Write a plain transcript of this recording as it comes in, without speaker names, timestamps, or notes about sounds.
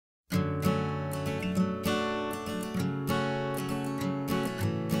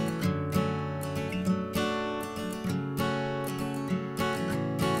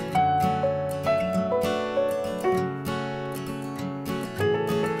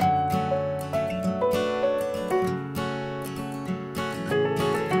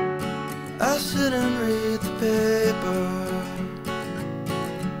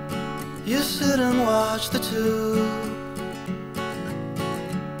watch the tube.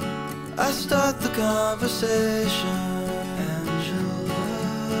 I start the conversation, Angela,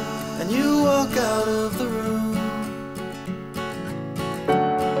 and you walk out of the room.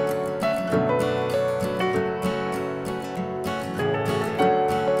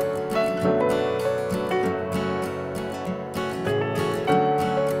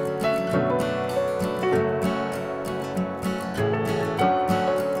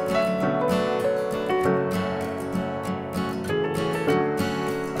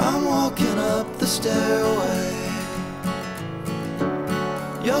 Walking up the stairway,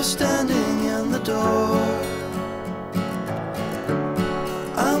 you're standing in the door.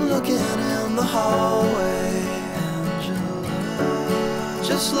 I'm looking in the hallway, Angela,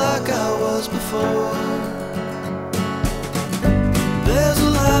 just like I was before. There's a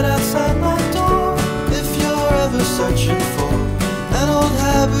light outside my door, if you're ever searching for an old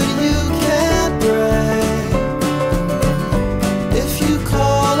habit you can't break. If you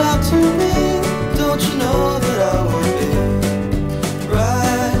call out to me, don't you know that I will be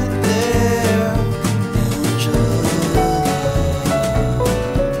right there, Angela,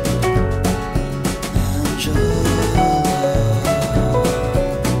 Angela.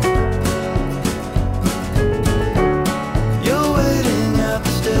 You're waiting at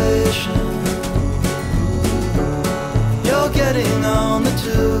the station, you're getting on the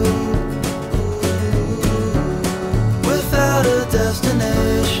tube without a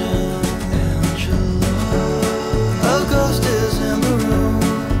destination, Angela. A ghost is in the room.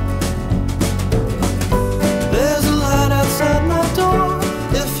 There's a light outside my door,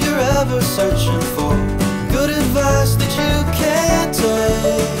 if you're ever searching for good advice that you